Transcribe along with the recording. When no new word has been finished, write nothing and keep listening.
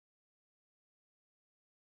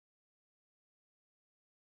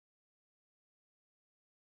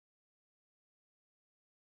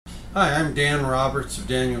Hi, I'm Dan Roberts of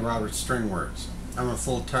Daniel Roberts Stringworks. I'm a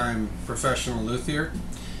full-time professional luthier,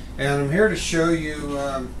 and I'm here to show you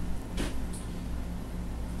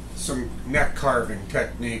some neck carving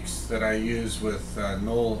techniques that I use with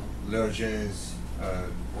Liogier's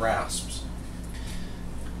rasps.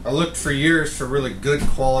 I looked for years for really good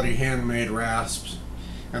quality handmade rasps,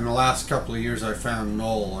 and the last couple of years I found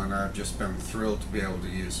Knoll, and I've just been thrilled to be able to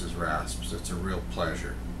use his rasps. It's a real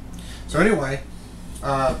pleasure. So anyway,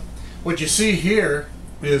 what you see here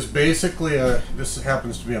is basically this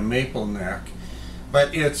happens to be a maple neck,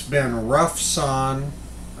 but it's been rough sawn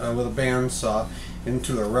with a bandsaw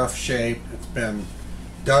into a rough shape. It's been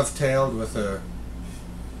dovetailed with a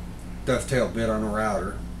dovetail bit on a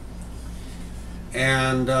router,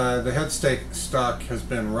 and the headstock has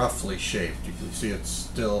been roughly shaped. You can see it's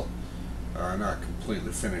still not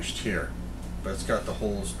completely finished here, but it's got the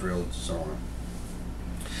holes drilled and so on.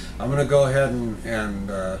 I'm going to go ahead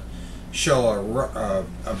and show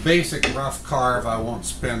a basic rough carve. I won't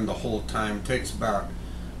spend the whole time. It takes about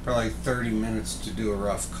probably 30 minutes to do a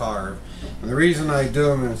rough carve. And the reason I do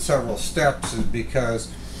them in several steps is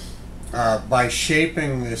because by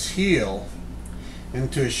shaping this heel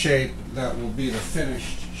into a shape that will be the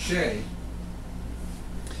finished shape,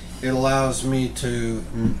 it allows me to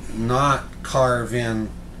not carve in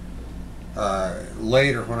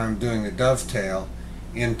later when I'm doing the dovetail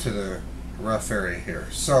into the rough area here.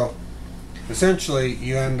 So essentially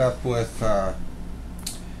you end up with a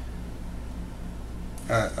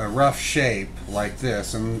rough shape like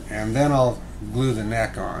this, and then I'll glue the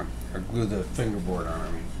neck on, or glue the fingerboard on,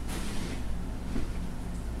 I mean,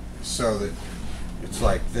 so that it's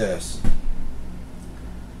like this.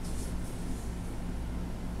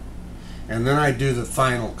 And then I do the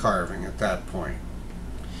final carving at that point.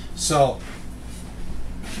 So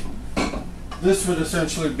this would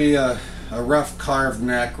essentially be a rough carved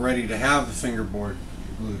neck ready to have the fingerboard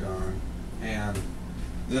glued on, and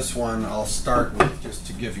this one I'll start with just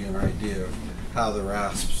to give you an idea of how the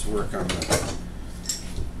rasps work on the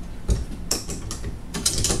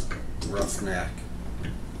rough neck.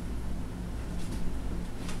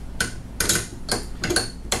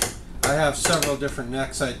 I have several different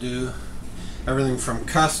necks I do, everything from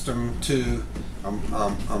custom to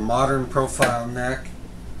a modern profile neck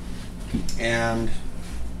and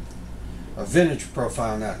a vintage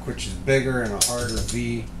profile neck, which is bigger and a harder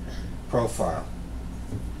V profile.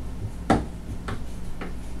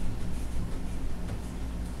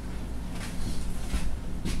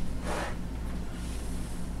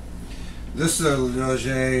 This is a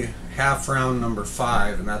Liogier half round number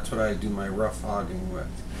 5, and that's what I do my rough hogging with.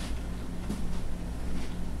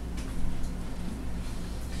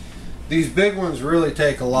 These big ones really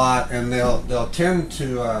take a lot, and they'll tend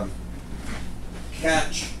to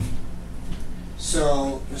catch.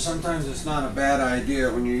 So sometimes it's not a bad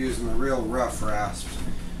idea when you're using the real rough rasps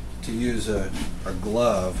to use a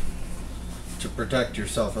glove to protect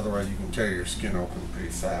yourself, otherwise you can tear your skin open pretty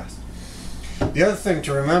fast. The other thing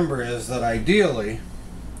to remember is that ideally,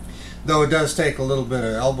 though it does take a little bit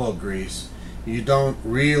of elbow grease, you don't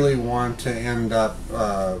really want to end up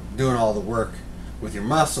doing all the work with your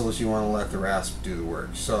muscles. You want to let the rasp do the work.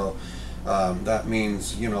 So that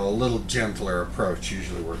means, you know, a little gentler approach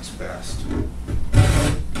usually works best.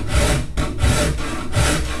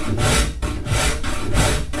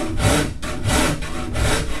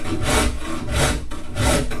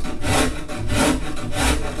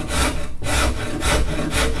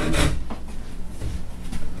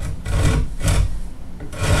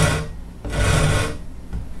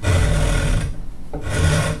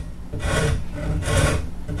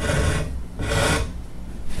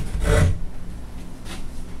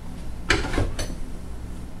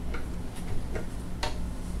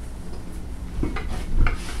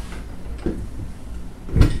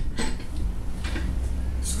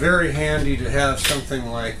 Very handy to have something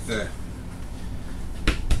like the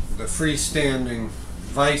freestanding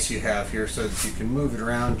vise you have here, so that you can move it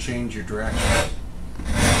around, change your direction.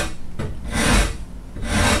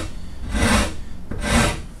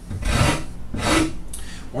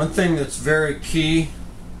 One thing that's very key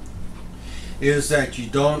is that you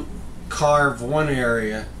don't carve one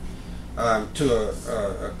area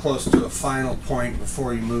to close to a final point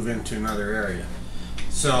before you move into another area.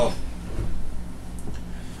 So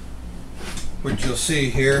what you'll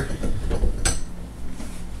see here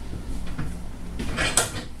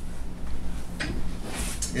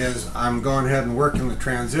is I'm going ahead and working the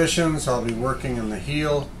transitions. I'll be working in the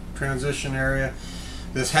heel transition area.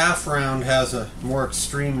 This half round has a more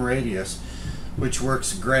extreme radius, which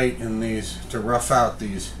works great in these to rough out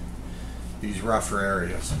these rougher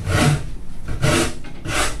areas.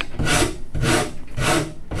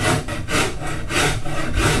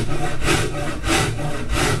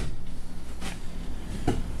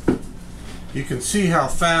 You can see how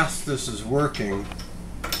fast this is working.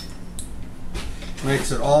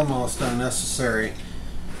 Makes it almost unnecessary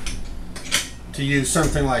to use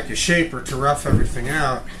something like a shaper to rough everything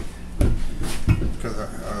out. Because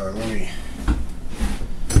let me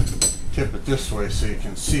tip it this way so you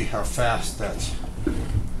can see how fast that's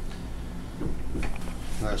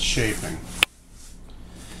shaping.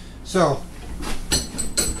 So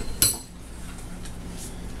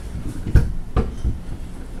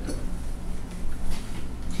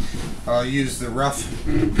I'll use the rough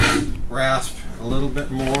rasp a little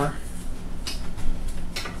bit more.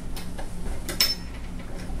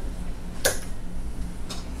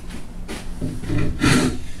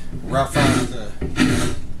 Rough out the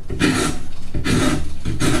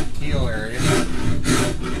heel area.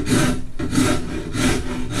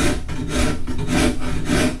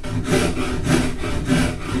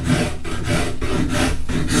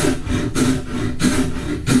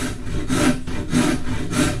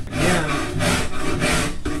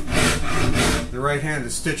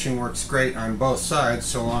 Right-handed stitching works great on both sides,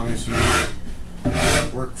 so long as you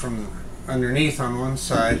work from underneath on one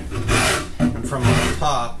side and from the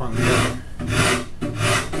top on the other.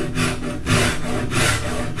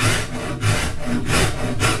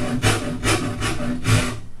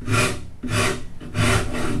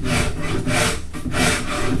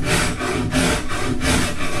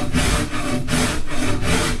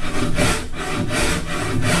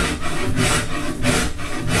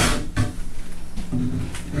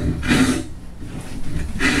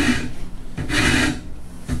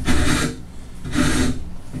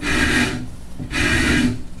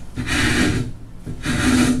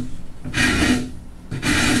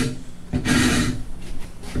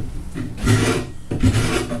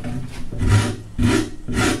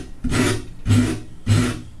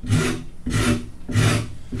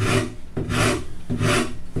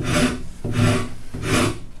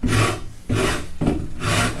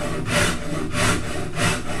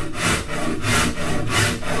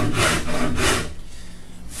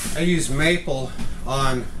 I use maple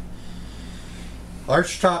on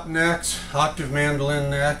archtop necks, octave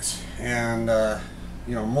mandolin necks, and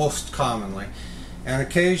you know, most commonly, and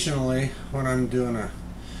occasionally when I'm doing a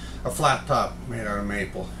flat top made out of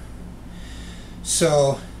maple.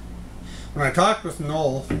 So when I talked with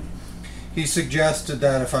Noel, he suggested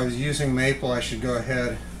that if I was using maple, I should go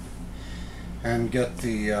ahead and get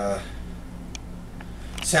the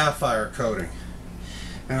sapphire coating,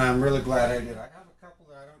 and I'm really glad I did. I have a couple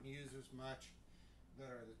that I don't use as much that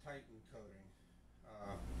are the Titan coating,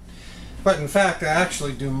 but in fact I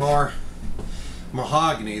actually do more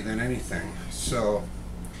mahogany than anything, so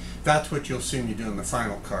that's what you'll see me doing the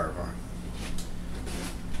final carve on.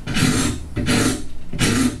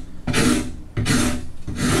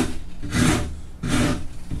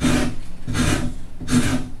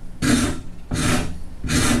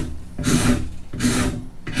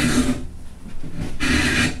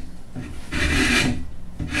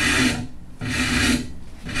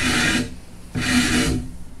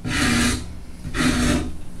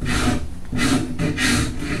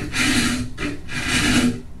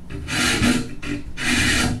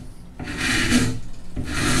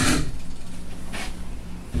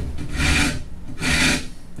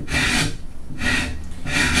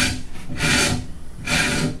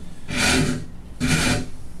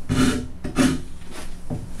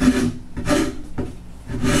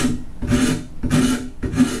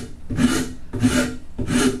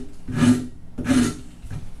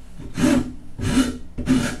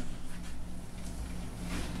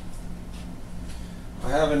 I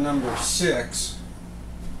have a number 6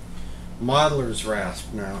 modeler's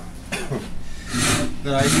rasp now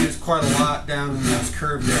that I use quite a lot down in these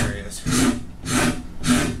curved areas.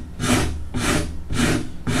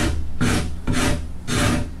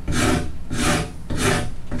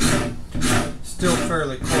 Still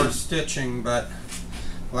fairly coarse stitching, but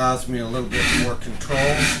allows me a little bit more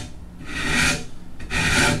control.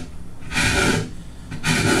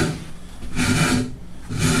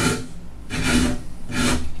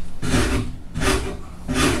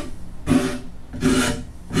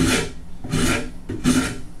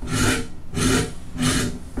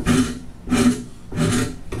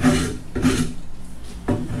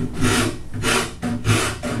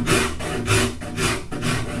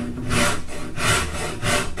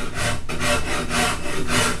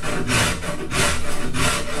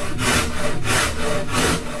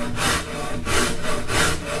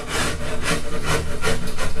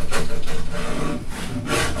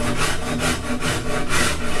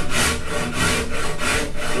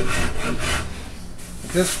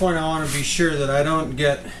 At this point I want to be sure that I don't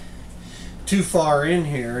get too far in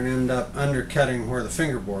here and end up undercutting where the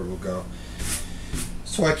fingerboard will go.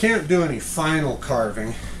 So I can't do any final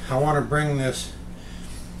carving. I want to bring this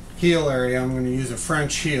heel area, I'm going to use a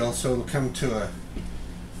French heel so it'll come to a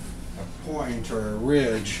point or a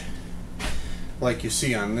ridge like you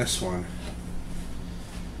see on this one.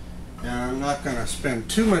 And I'm not going to spend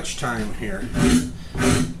too much time here,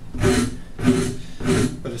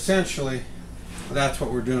 but essentially that's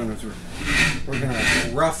what we're doing, is we're going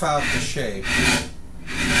to rough out the shape.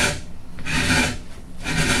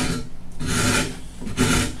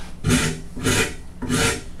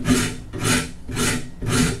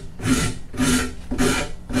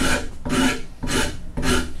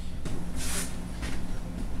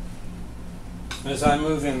 As I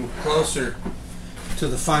move in closer to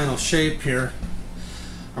the final shape here,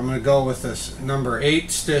 I'm going to go with this number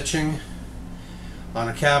 8 stitching on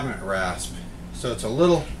a cabinet rasp. So it's a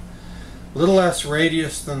little less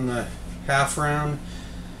radius than the half round,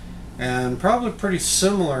 and probably pretty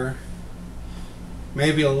similar,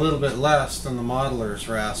 maybe a little bit less than the modeler's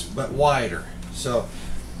rasp, but wider. So,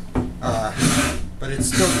 but it's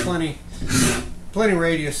still plenty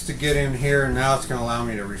radius to get in here, and now it's going to allow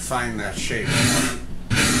me to refine that shape.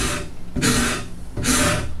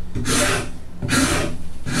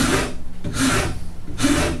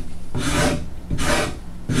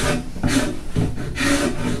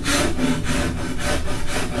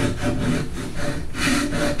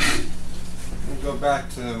 We'll go back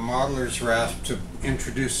to the modeler's rasp to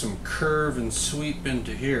introduce some curve and sweep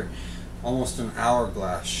into here, almost an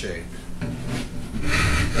hourglass shape.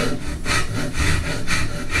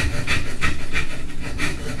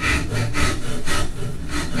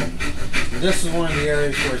 This is one of the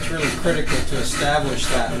areas where it's really critical to establish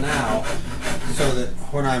that now, so that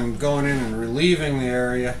when I'm going in and relieving the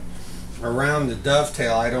area around the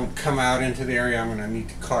dovetail, I don't come out into the area I'm going to need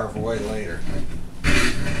to carve away later.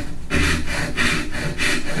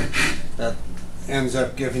 That ends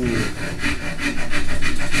up giving you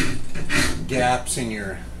gaps in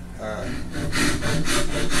your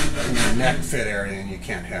neck fit area, and you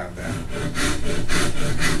can't have that.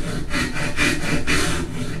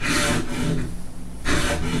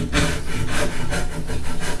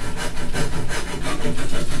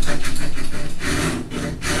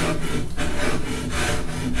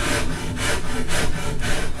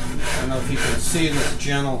 I don't know if you can see this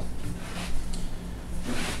gentle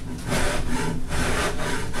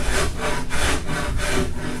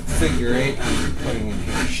figure 8 I'm putting in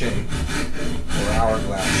here shape, or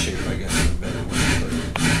hourglass shape, I guess is a better way to put it.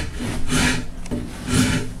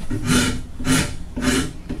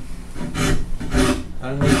 I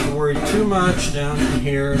don't need to worry too much down in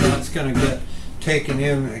here. That's going to get taken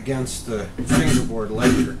in against the fingerboard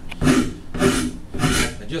later.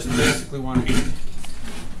 I just basically want to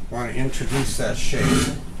introduce that shape.